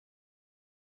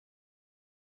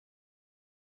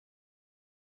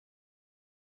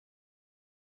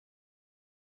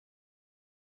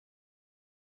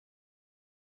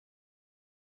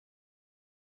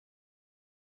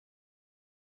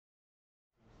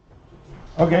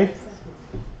Okay.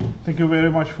 Thank you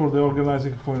very much for the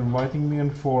organizing, for inviting me,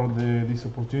 and for this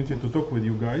opportunity to talk with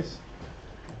you guys.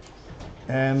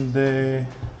 And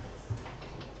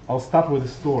I'll start with a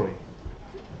story,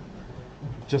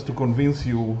 just to convince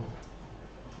you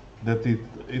that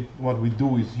what we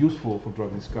do is useful for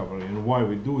drug discovery and why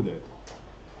we do that.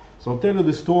 So I'll tell you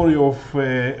the story of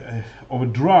a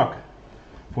drug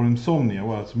for insomnia.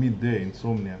 Well, it's midday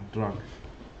insomnia drug.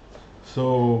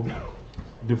 So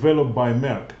developed by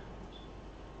Merck.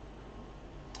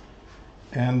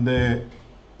 And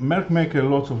Merck make a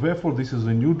lot of effort. This is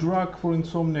a new drug for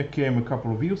insomnia, came a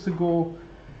couple of years ago.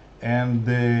 And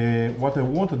what I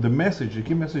wanted, the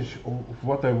key message of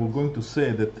what I was going to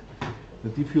say, that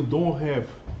if you don't have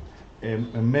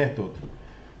a method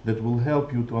that will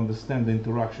help you to understand the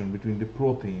interaction between the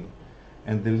protein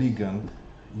and the ligand,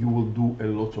 you will do a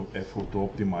lot of effort to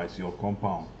optimize your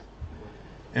compound.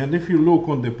 And if you look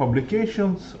on the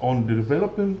publications on the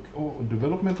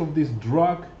development of this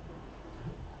drug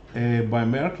by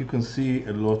Merck, you can see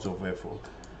a lot of effort.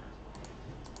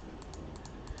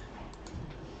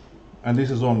 And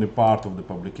this is only part of the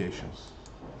publications.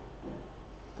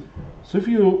 So if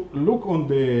you look on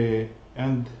the,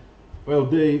 and well,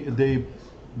 they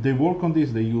work on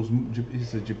this. They use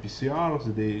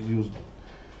GPCRs. They use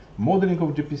modeling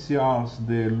of GPCRs.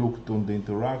 They looked on the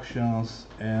interactions,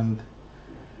 and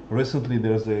recently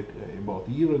there's about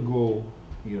a year and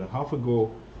a half ago,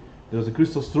 there's a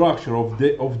crystal structure of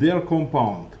their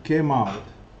compound came out,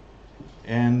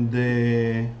 and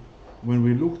when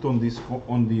we looked on this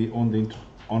on the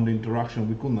interaction,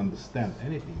 we couldn't understand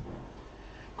anything.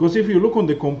 Because if you look on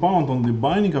the compound, on the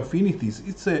binding affinities,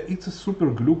 it's a super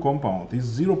glue compound. It's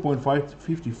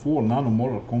 0.554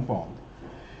 nanomolar compound.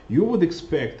 You would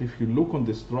expect, if you look on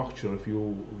the structure, if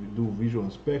you do visual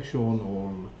inspection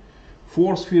or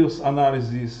force fields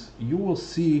analysis, you will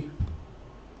see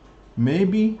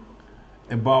maybe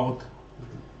about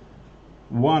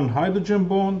one hydrogen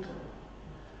bond,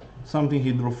 something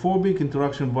hydrophobic,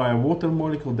 interaction via water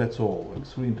molecule. That's all, like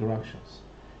 3 interactions.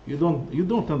 You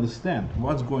don't understand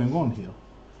what's going on here.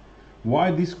 Why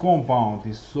this compound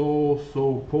is so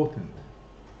potent,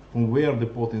 from where the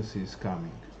potency is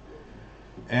coming.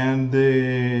 And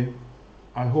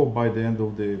I hope by the end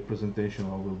of the presentation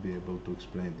I will be able to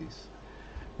explain this.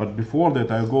 But before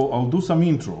that, I'll do some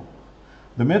intro.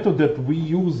 The method that we're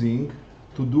using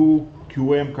to do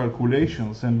QM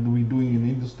calculations, and we're doing in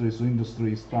industry, so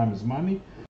industry is time is money,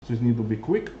 so it needs to be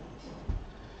quick.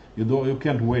 You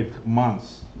can't wait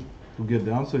months to get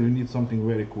the answer. You need something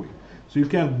very quick. So you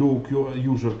can't do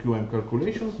usual QM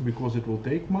calculations because it will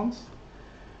take months.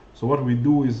 So what we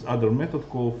do is other method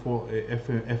called for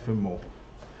FMO,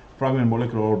 fragment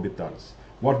molecular orbitals.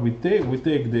 What we take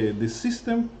the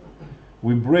system,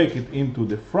 we break it into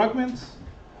the fragments.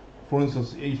 For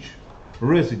instance, each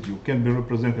residue can be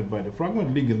represented by the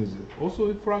fragment. Ligand is also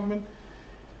a fragment.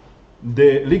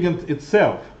 The ligand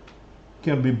itself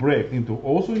can be broken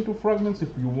also into fragments if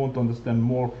you want to understand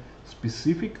more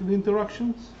specific the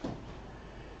interactions.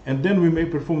 And then we may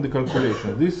perform the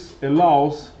calculation. This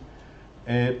allows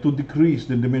to decrease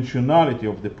the dimensionality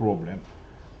of the problem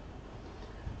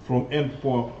from n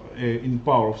in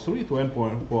power of 3 to n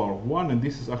power of 1, and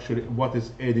this is actually what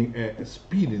is adding a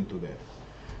speed into that.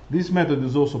 This method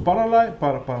is also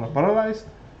parallelized,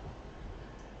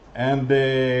 and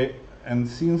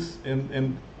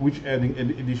which adding an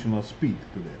additional speed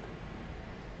to that.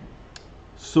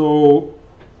 So,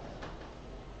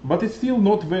 but it's still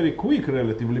not very quick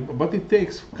relatively, but it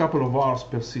takes a couple of hours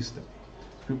per system.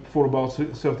 For about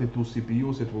 32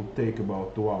 CPUs, it will take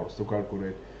about 2 hours to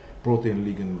calculate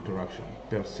protein-ligand interaction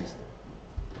per system.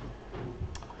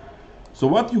 So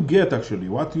what you get actually,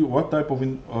 what type of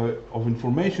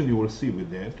information you will receive with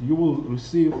that? You will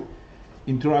receive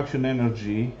interaction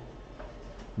energy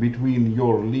between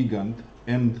your ligand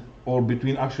or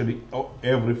between actually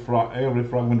every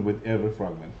fragment with every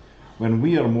fragment. When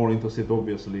we are more interested,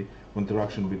 obviously,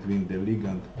 interaction between the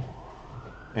ligand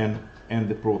and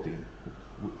the protein.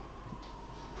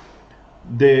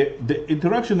 The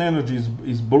interaction energy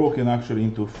is broken actually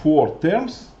into 4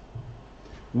 terms,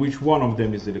 which one of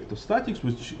them is electrostatics,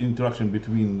 which interaction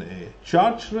between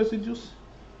charge residues,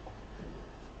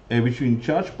 between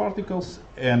charge particles,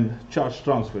 and charge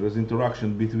transfer is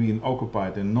interaction between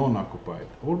occupied and non-occupied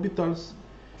orbitals.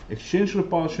 Exchange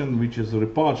repulsion, which is a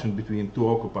repulsion between 2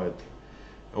 occupied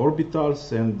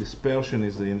orbitals, and dispersion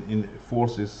is in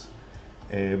forces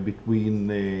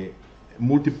between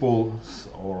multiples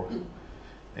or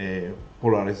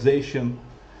polarization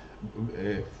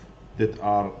that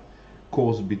are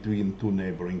caused between 2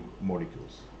 neighboring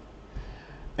molecules.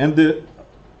 And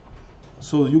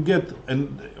so you get,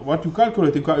 and what you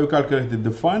calculate, you calculated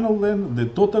the final, then the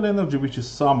total energy, which is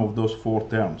sum of those four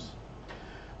terms.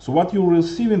 So what you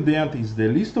receive in the end is the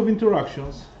list of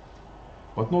interactions,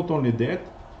 but not only that,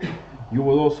 you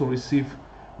will also receive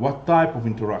what type of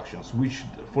interactions, which,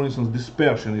 for instance,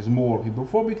 dispersion is more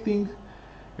hydrophobic thing,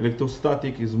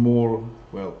 electrostatic is more,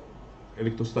 well,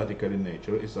 electrostatical in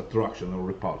nature, is attraction or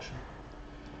repulsion.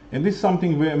 And this is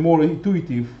something very more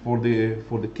intuitive for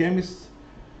the chemists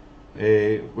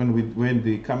when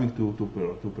they coming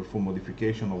to perform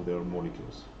modification of their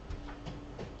molecules.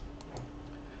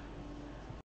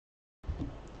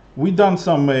 We done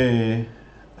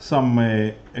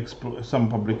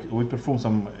we performed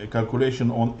some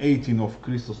calculation on 18 of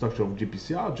crystal structure of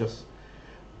GPCR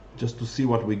just to see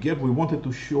what we get. We wanted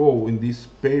to show in this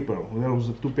paper, there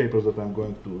was two papers that I'm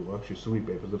going to, actually three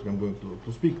papers that I'm going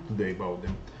to speak today about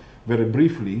them very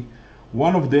briefly.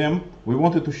 One of them, we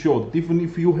wanted to show that even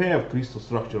if you have crystal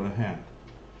structure in hand,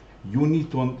 you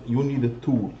need a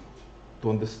tool to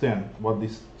understand what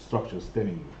this structure is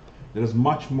telling you. There is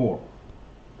much more.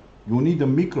 You need a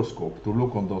microscope to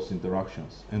look on those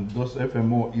interactions, and those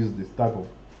FMO is this type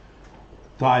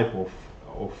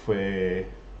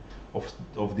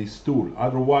of this tool.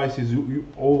 Otherwise,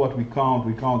 all what we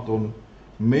count on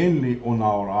mainly on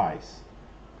our eyes,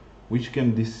 which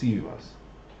can deceive us,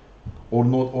 or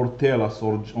not, or tell us,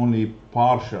 or only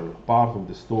partial part of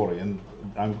the story. And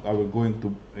I will go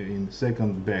into in a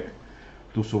second back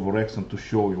to Sovorexan to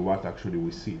show you what actually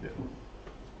we see there.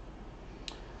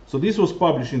 So this was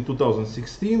published in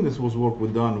 2016. This was work we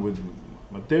done with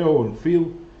Matteo and Phil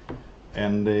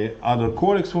and other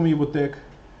colleagues from Evotech.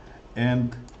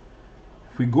 And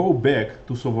if we go back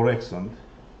to Sovorexan,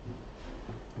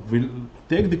 we'll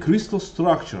take the crystal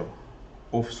structure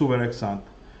of Sovorexan,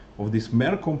 of this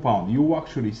mer compound. You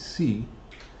actually see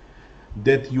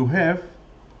that you have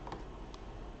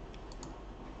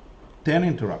 10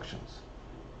 interactions.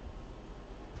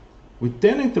 With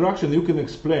 10 interactions, you can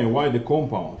explain why the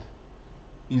compound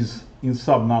is in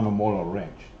sub-nanomolar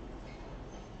range.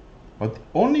 But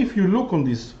only if you look on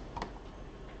this,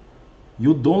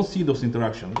 you don't see those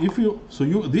interactions.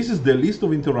 This is the list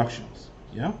of interactions,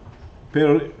 yeah?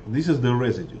 This is the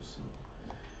residues.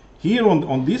 Here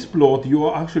on this plot, you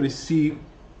actually see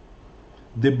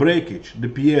the breakage, the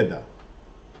pieda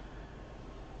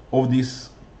of these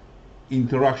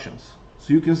interactions.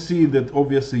 So you can see that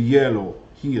obviously yellow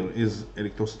here is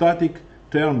electrostatic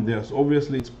term, there's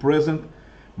obviously it's present,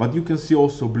 but you can see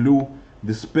also blue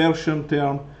dispersion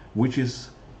term, which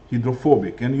is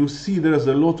hydrophobic, and you see there's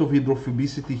a lot of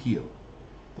hydrophobicity here.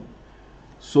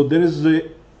 So there is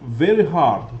very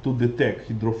hard to detect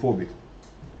hydrophobic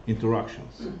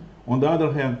interactions. On the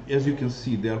other hand, as you can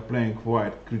see, they are playing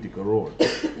quite critical role.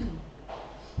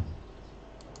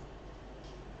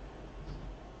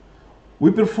 We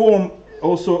perform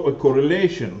also a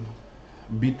correlation.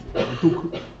 We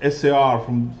took SAR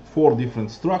from 4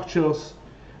 different structures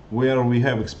where we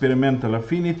have experimental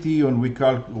affinity, and we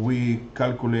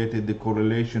calculated the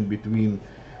correlation between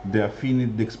the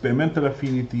experimental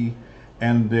affinity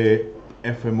and the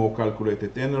FMO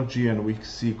calculated energy, and we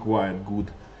see quite good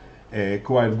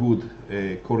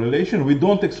correlation. We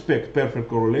don't expect perfect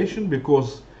correlation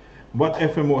because what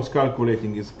FMO is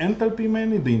calculating is enthalpy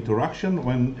mainly, the interaction,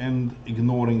 and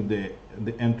ignoring the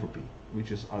entropy,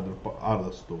 which is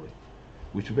other story,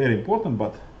 which is very important,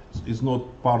 but is not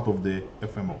part of the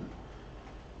FMO.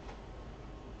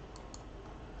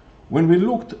 When we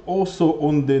looked also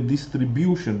on the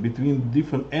distribution between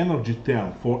different energy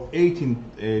terms for 18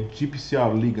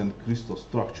 GPCR ligand crystal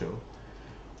structure,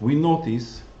 we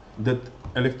notice that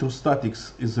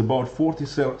electrostatics is about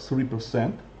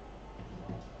 43%,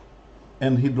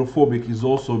 and hydrophobic is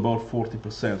also about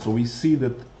 40%. So we see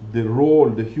that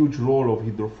the huge role of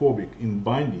hydrophobic in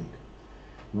binding,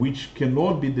 which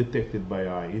cannot be detected by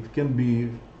eye.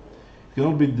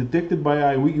 Cannot be detected by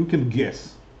eye. You can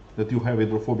guess that you have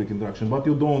hydrophobic interaction, but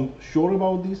you don't sure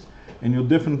about this, and you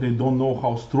definitely don't know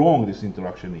how strong this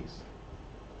interaction is.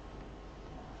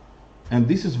 And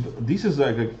this is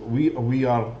like we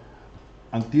are,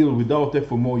 until without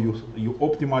FMO, you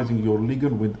optimizing your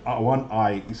ligand with one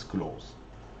eye is closed,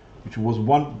 which was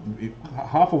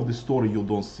half of the story you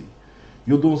don't see.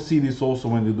 You don't see this also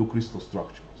when you do crystal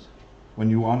structures, when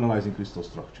you are analyzing crystal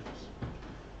structures.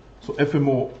 So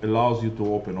FMO allows you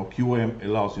to open, or QM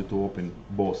allows you to open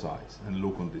both eyes and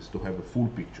look on this to have a full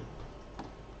picture.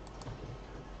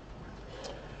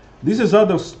 This is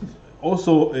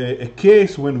also a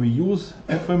case when we use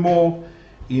FMO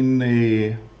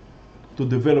to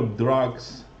develop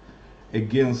drugs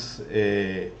against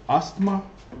asthma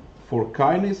for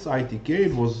kinase ITK.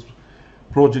 It was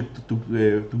project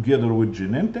together with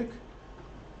Genentech.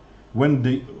 When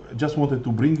they just wanted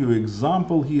to bring you an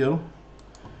example here,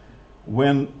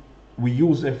 when we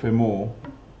use FMO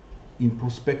in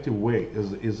prospective way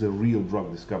as a real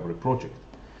drug discovery project.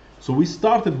 So we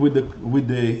started with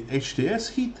the HTS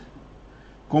heat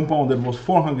compound that was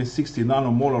 460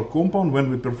 nanomolar compound. When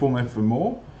we perform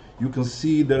FMO, you can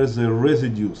see there is a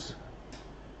residues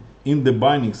in the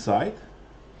binding site,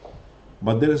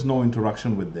 but there is no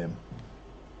interaction with them.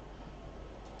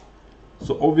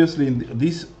 So obviously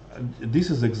this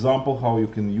is example how you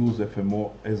can use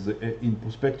FMO as in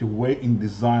prospective way in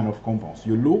design of compounds.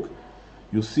 You look,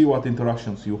 you see what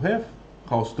interactions you have,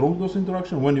 how strong those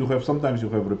interactions. When you have, sometimes you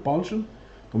have repulsion.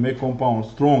 To make compounds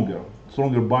stronger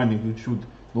binding, you should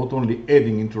not only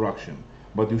adding interaction,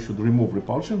 but you should remove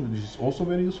repulsion, which is also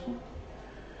very useful.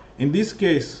 In this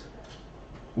case,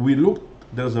 we looked,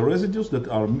 there's a residues that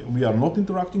we are not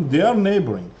interacting, they are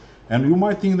neighboring. And you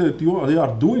might think that they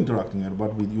are interacting here,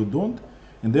 but you don't.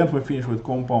 And then we finish with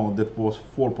compound that was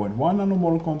 4.1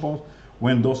 nanomolar compounds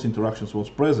when those interactions was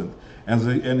present.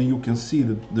 And you can see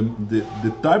that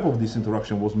the type of this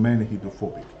interaction was mainly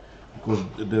hydrophobic,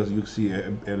 because you see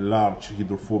a large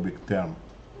hydrophobic term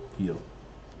here.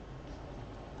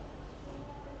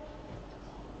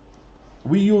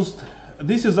 We used,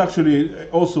 this is actually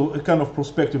also a kind of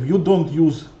perspective. You don't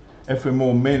use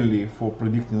FMO mainly for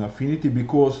predicting affinity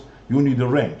because you need a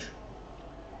range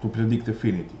to predict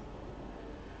affinity.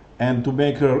 And to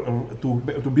make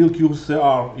to build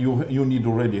QCR, you need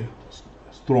already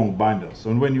strong binders.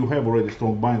 And when you have already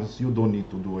strong binders, you don't need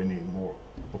to do any more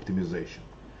optimization.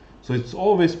 So it's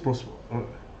always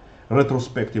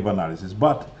retrospective analysis.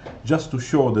 But just to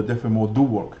show that FMO do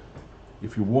work,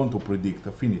 if you want to predict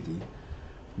affinity,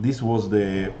 this was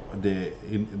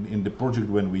in the project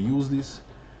when we use this,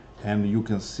 and you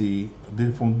can see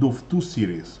from 2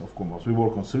 series of compounds. We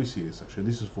work on 3 series actually.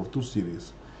 This is for 2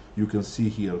 series. You can see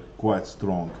here quite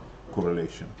strong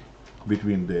correlation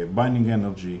between the binding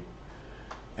energy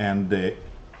and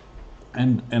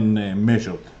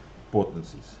measured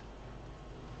potencies.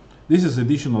 This is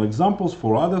additional examples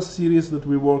for other series that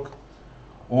we work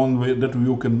on, that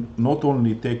you can not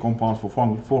only take compounds for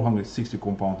 460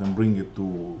 compounds and bring it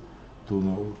to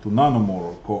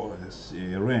nanomolar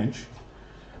range,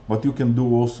 but you can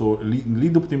do also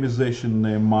lead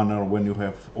optimization manner when you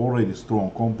have already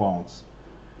strong compounds,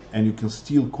 and you can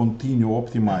still continue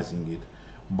optimizing it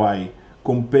by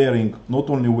comparing not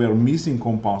only where missing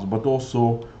compounds, but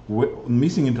also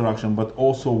missing interaction, but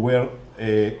also where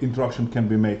interaction can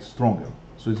be made stronger.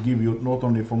 So it gives you not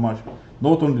only information,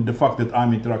 not only the fact that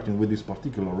I'm interacting with this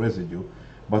particular residue,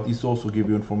 but it's also give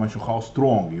you information how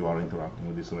strong you are interacting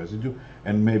with this residue,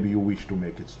 and maybe you wish to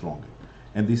make it stronger.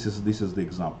 And this is the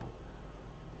example.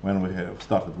 When we have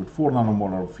started with 4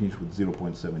 nanomolar, finished with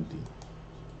 0.17.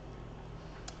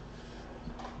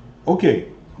 Okay,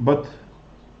 but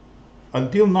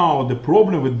until now the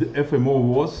problem with the FMO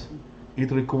was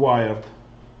it required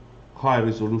high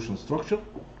resolution structure.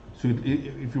 So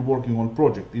if you're working on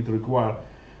project, it requires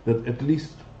that at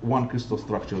least one crystal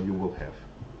structure you will have.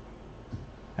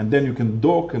 And then you can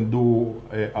dock and do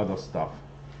other stuff.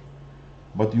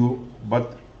 But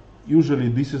usually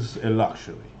this is a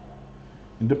luxury.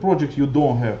 In the project you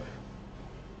don't have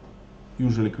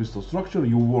usually crystal structure.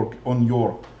 You work on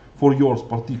for your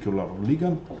particular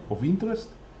ligand of interest.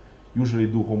 Usually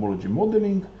do homology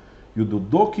modeling, you do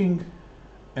docking,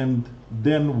 and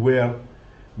then where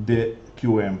the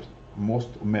QM most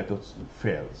methods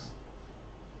fails,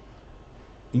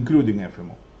 including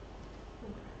FMO.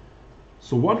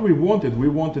 So what we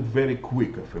wanted very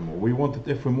quick FMO. We wanted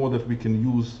FMO that we can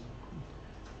use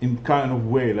in kind of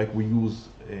way like we use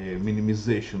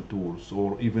minimization tools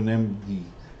or even MD.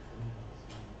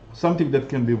 Something that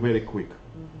can be very quick,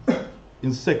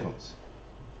 in seconds.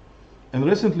 And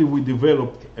recently we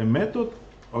developed a method,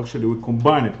 actually we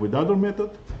combine it with other method,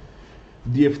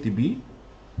 DFTB.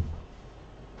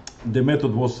 The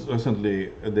method was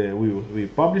recently, we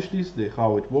published this,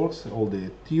 how it works, all the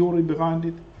theory behind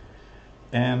it.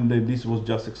 And this was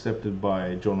just accepted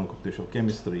by Journal of Computational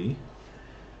Chemistry.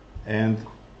 And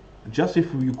just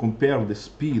if you compare the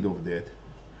speed of that,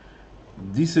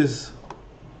 this is,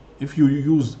 if you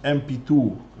use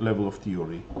MP2 level of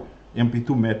theory,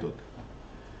 MP2 method,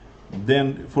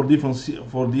 then for different,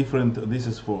 this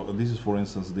is for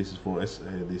instance, this is for this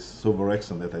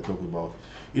sovorexon that I talked about.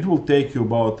 It will take you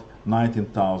about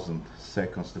 19,000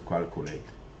 seconds to calculate.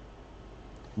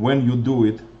 When you do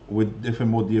it with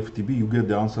FMO DFTB, you get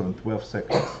the answer in 12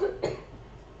 seconds.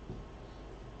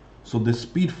 So the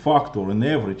speed factor on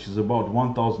average is about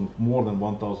more than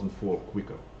 1,004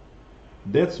 quicker.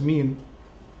 That's mean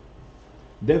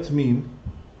That means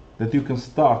that you can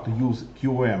start to use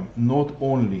QM not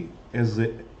only as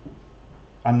an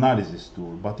analysis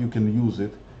tool, but you can use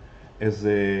it as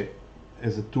a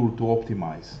tool to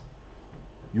optimize.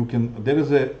 There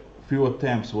is a few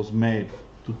attempts was made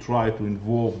to try to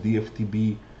involve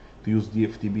DFTB, to use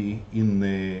DFTB in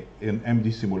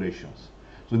MD simulations.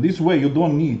 So this way you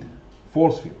don't need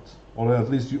force fields, or at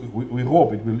least we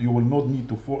hope you will not need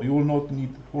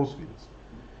force fields.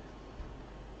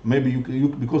 Maybe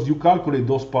because you calculate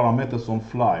those parameters on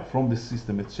fly from the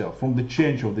system itself, from the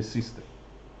change of the system.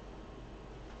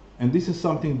 And this is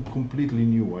something completely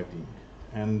new, I think,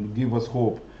 and give us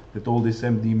hope that all these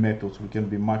MD methods we can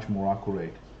be much more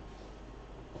accurate.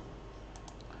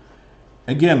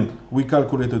 Again, we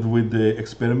calculated with the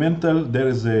experimental. There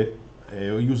is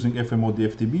using FMO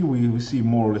DFTB, we see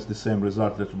more or less the same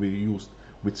result that we used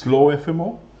with slow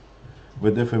FMO.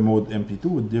 With FMO MP2,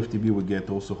 with DFTB we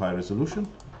get also high resolution.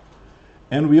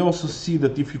 And we also see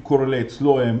that if you correlate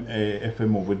slow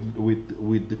FMO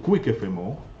with the quick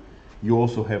FMO, you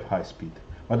also have high speed.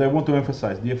 But I want to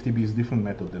emphasize, DFTB is a different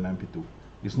method than MP2.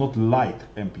 It's not light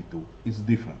MP2, it's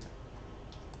different.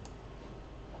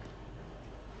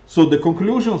 So the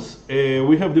conclusions,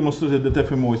 we have demonstrated that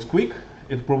FMO is quick.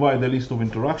 It provides a list of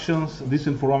interactions. This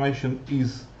information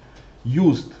is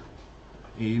used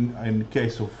in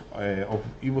case of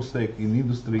Evostake in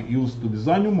industry, used to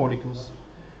design new molecules,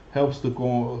 helps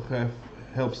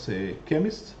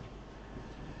chemists.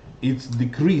 It's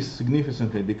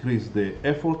significantly decreased the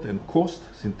effort and cost,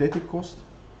 synthetic cost.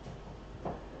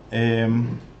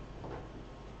 FMO,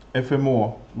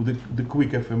 the quick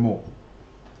FMO,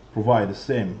 provide the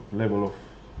same level of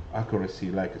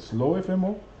accuracy like a slow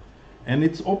FMO. And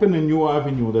it's opened a new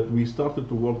avenue that we started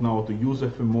to work now to use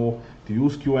FMO, to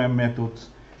use QM methods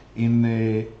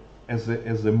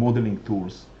as a modeling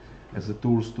tools, as a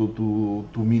tools to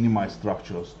minimize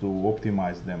structures, to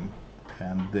optimize them,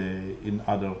 and in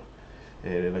other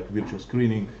like virtual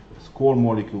screening, score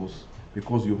molecules,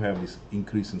 because you have this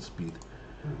increase in speed.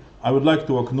 I would like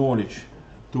to acknowledge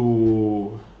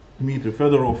to Dmitry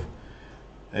Fedorov,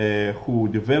 who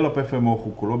developed FMO,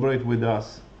 who collaborate with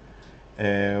us,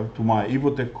 to my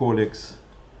Evotech colleagues,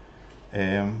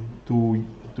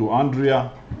 to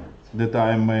Andrea, that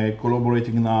I'm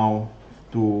collaborating now,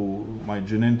 to my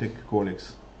Genentech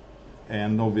colleagues,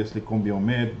 and obviously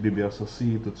Combiomed,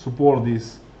 BBRCC, to support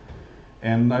this.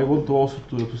 And I want to also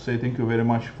to say thank you very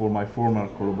much for my former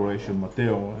collaboration,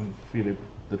 Matteo and Philip,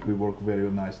 that we work very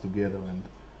nice together, and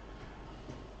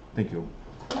thank you.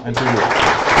 And to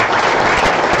you.